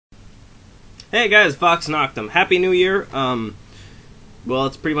Hey guys, Fox Noctum. Happy New Year. Well,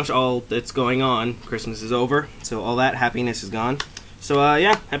 it's pretty much all that's going on. Christmas is over, so all that happiness is gone. So,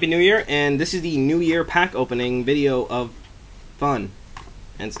 yeah, Happy New Year, and this is the New Year pack opening video of fun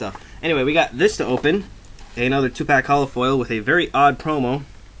and stuff. Anyway, we got this to open. Another 2-pack holofoil with a very odd promo.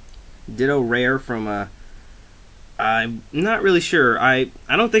 Ditto rare from, I'm not really sure. I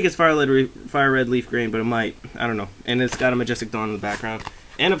don't think it's Fire Red Leaf Green, but it might. I don't know. And it's got a Majestic Dawn in the background.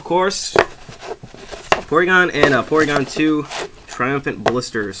 And, of course, Porygon and Porygon-Z Triumphant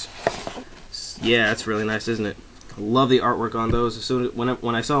Blisters. Yeah, that's really nice, isn't it? I love the artwork on those. As soon as,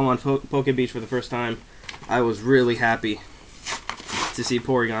 when I saw them on Poke Beach for the first time, I was really happy to see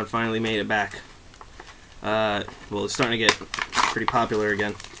Porygon finally made it back. Well, it's starting to get pretty popular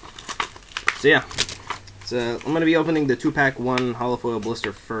again. So yeah, I'm going to be opening the 2-pack 1 holofoil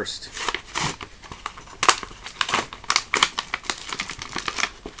blister first.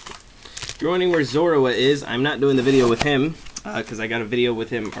 If you're wondering where Zorua is, I'm not doing the video with him, because I got a video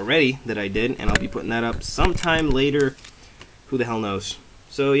with him already that I did, and I'll be putting that up sometime later. Who the hell knows?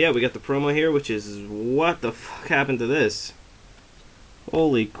 So yeah, we got the promo here, which is, what the fuck happened to this?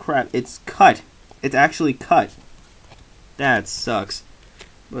 Holy crap, it's cut. It's actually cut. That sucks.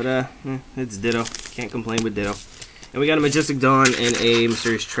 But, it's Ditto. Can't complain with Ditto. And we got a Majestic Dawn and a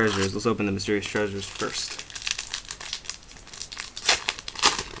Mysterious Treasures. Let's open the Mysterious Treasures first.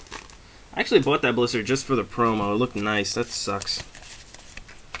 I actually bought that blister just for the promo. It looked nice. That sucks.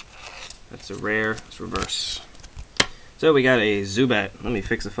 That's a rare. It's reverse. So we got a Zubat. Let me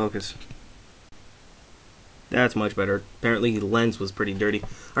fix the focus. That's much better. Apparently the lens was pretty dirty.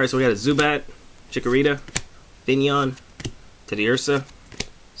 Alright, so we got a Zubat, Chikorita, Finneon, Teddiursa,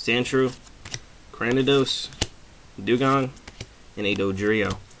 Sandshrew, Cranidos, Dugong, and a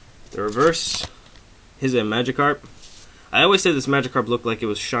Dodrio. The reverse is a Magikarp. I always said this Magikarp looked like it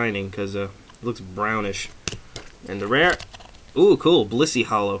was shining because it looks brownish. And the rare, ooh, cool, Blissey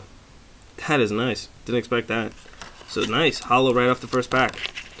Holo. That is nice. Didn't expect that. So nice, Holo right off the first pack.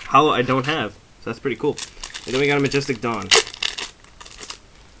 Holo I don't have, so that's pretty cool. And then we got a Majestic Dawn.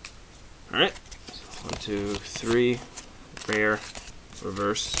 Alright, 1, 2, 3, rare,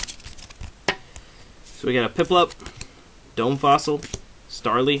 reverse. So we got a Piplup, Dome Fossil,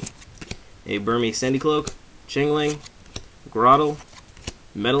 Starly, a Burmy Sandycloak, Chingling, Grottle,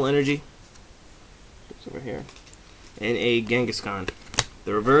 Metal Energy, it's over here, and a Kangaskhan.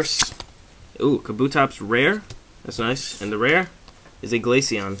 The reverse, ooh, Kabutops rare, that's nice, and the rare is a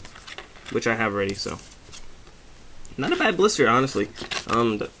Glaceon, which I have already, so not a bad blister, honestly.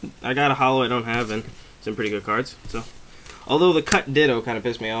 I got a holo I don't have, and some pretty good cards, so although the cut Ditto kind of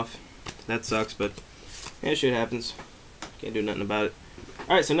pissed me off, that sucks, but yeah, shit happens, can't do nothing about it.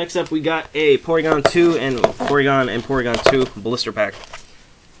 Alright, so next up we got a Porygon-Z and Porygon-Z blister pack.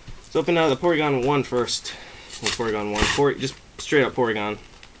 Let's open the Porygon 1 first. Porygon 1. Just straight up Porygon.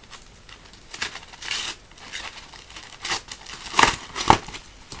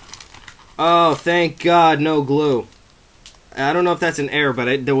 Oh, thank God, no glue. I don't know if that's an error,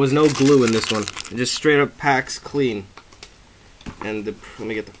 but there was no glue in this one. It just straight up packs clean. And let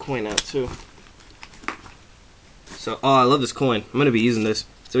me get the coin out too. So, oh, I love this coin. I'm going to be using this.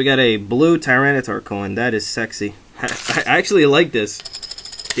 So we got a blue Tyranitar coin. That is sexy. I actually like this.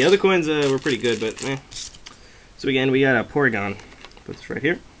 The other coins were pretty good, but eh. So again, we got a Porygon. Put this right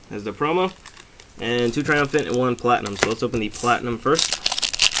here as the promo. And 2 Triumphant and 1 Platinum. So let's open the Platinum first.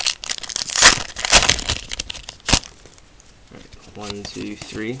 Alright, 1, 2,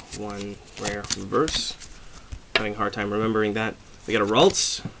 3. 1 rare reverse. Having a hard time remembering that. We got a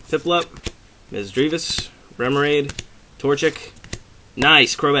Ralts, Piplup, Mesdreavus, Remoraid, Torchic,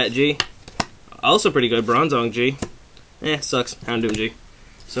 nice, Crobat G, also pretty good, Bronzong G, sucks, Houndoom G.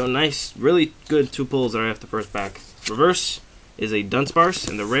 So nice, really good 2 pulls right off the first pack. Reverse is a Dunsparce,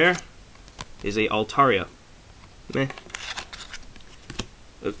 and the rare is a Altaria. Meh.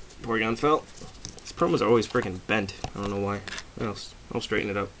 Oh, Porygon fell. These promos are always freaking bent, I don't know why. I'll straighten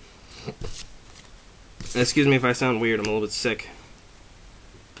it up. Excuse me if I sound weird, I'm a little bit sick.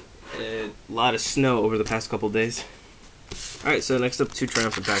 A lot of snow over the past couple days. Alright, so next up, 2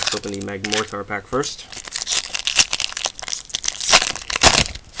 Triumphant packs. Open the Magmortar pack first.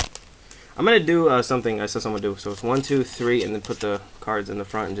 I'm going to do something I said someone would do. So it's 1, 2, 3, and then put the cards in the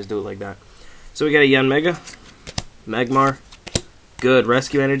front and just do it like that. So we got a Yanmega, Magmar, good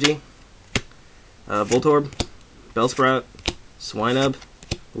Rescue Energy, Voltorb, Bellsprout, Swinub,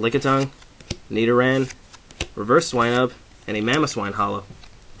 Lickitung, Nidoran, Reverse Swinub, and a Mamoswine Holo.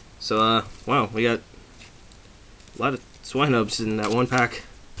 So, wow, we got a lot of Swinubs in that one pack.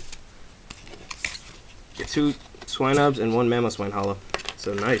 Get 2 Swinubs and 1 Mamoswine Holo.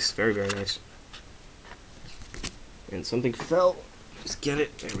 So nice, very, very nice. And something fell. Just get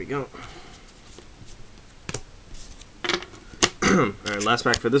it. There we go. Alright, last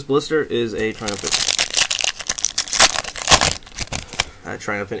pack for this blister is a Triumphant.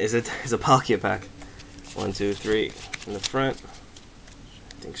 Triumphant is a Palkia pack. 1, 2, 3 in the front.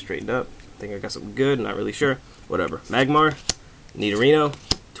 I think straightened up. I think I got something good. Not really sure. Whatever. Magmar, Nidorino,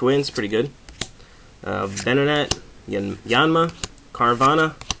 Twins, pretty good. Venonat, Yanma,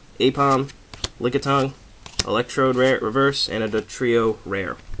 Carvana, Apom, Lickitung, Electrode rare reverse, and a Dotrio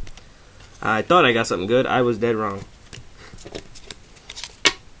rare. I thought I got something good. I was dead wrong.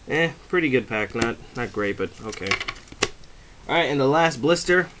 Pretty good pack. Not great, but okay. Alright, and the last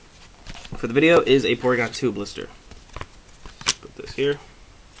blister for the video is a Porygon-Z blister. Put this here.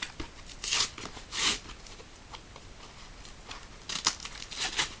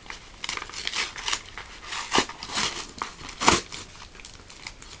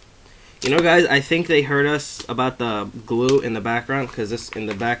 You know, guys, I think they heard us about the glue in the background, because this in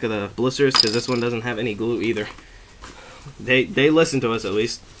the back of the blisters, because this one doesn't have any glue either. They listen to us at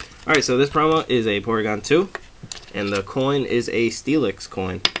least. All right, so this promo is a Porygon-Z, and the coin is a Steelix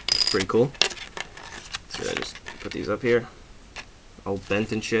coin. Pretty cool. So I just put these up here, all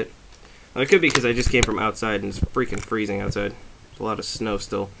bent and shit. Well, it could be because I just came from outside and it's freaking freezing outside. There's a lot of snow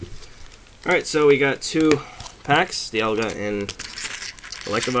still. All right, so we got 2 packs, Dialga and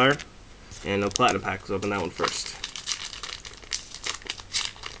Electivire. And no platinum pack, so open that one first.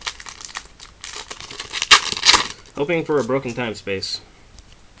 Hoping for a broken time space.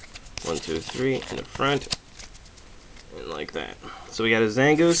 1, 2, 3 in the front. And like that. So we got a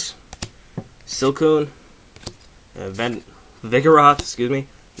Zangoose, Silcoon, Vigoroth, excuse me,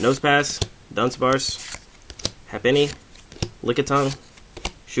 Nosepass, Dunsparce, Happiny, Lickitung,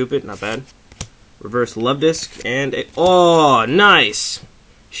 Shuppet, not bad. Reverse Luvdisc, and a, oh, nice!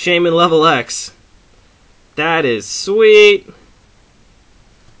 Shaman level X. That is sweet.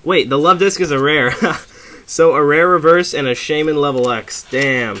 Wait, the Luvdisc is a rare. So a rare reverse and a Shaman level X.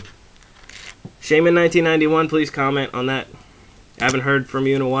 Damn. Shaman 1991, please comment on that. I haven't heard from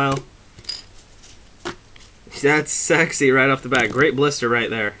you in a while. That's sexy right off the bat. Great blister right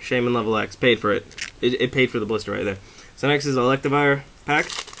there. Shaman level X. Paid for it. It paid for the blister right there. So next is Electivire pack.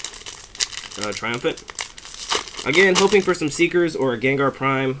 Triumphant. Again, hoping for some Seekers or a Gengar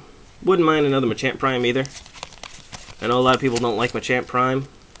Prime. Wouldn't mind another Machamp Prime either. I know a lot of people don't like Machamp Prime.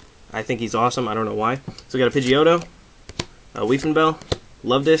 I think he's awesome. I don't know why. So we got a Pidgeotto, a Weepinbell,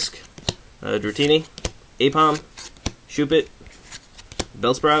 Luvdisc, Dratini, Apom, Shuppet,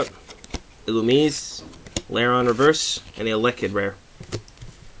 Bellsprout, Illumise, Lairon Reverse, and a Elekid rare.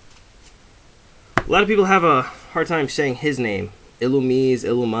 A lot of people have a hard time saying his name. Illumise,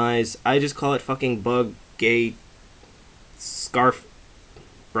 Illumise. I just call it fucking Bug, Gay, Scarf,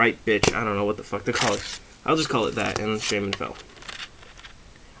 Bright Bitch. I don't know what the fuck to call it. I'll just call it that, and Shaman fell.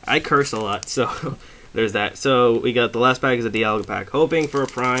 I curse a lot, so there's that. So we got the last pack is a Dialga pack. Hoping for a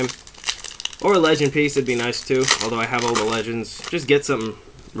Prime or a Legend piece, it'd be nice too. Although I have all the Legends. Just get something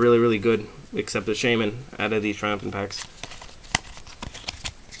really, really good, except the Shaman out of these Triumphant packs.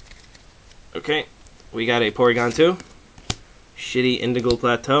 Okay, we got a Porygon-Z, Shitty Indigo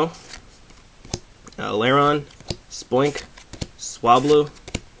Plateau, Lairon, Spoink, Swablu,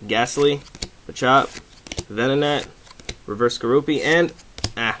 Ghastly, Machop, Venonat, Reverse Garupi, and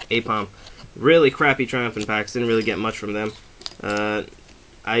Apom. Really crappy Triumphant packs. Didn't really get much from them.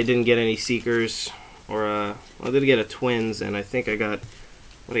 I didn't get any Seekers, or well, I did get a Twins, and I think I got,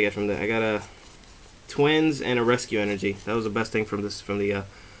 what did I get from that? I got a Twins and a Rescue Energy. That was the best thing from the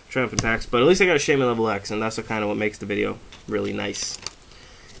Triumphant packs. But at least I got a Shaman level X, and that's kind of what makes the video really nice.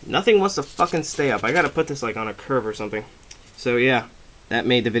 Nothing wants to fucking stay up. I gotta put this like on a curve or something. So yeah, that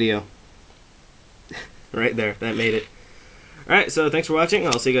made the video. Right there, that made it. Alright, so thanks for watching.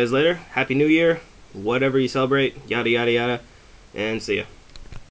 I'll see you guys later. Happy New Year, whatever you celebrate, yada yada yada, and see ya.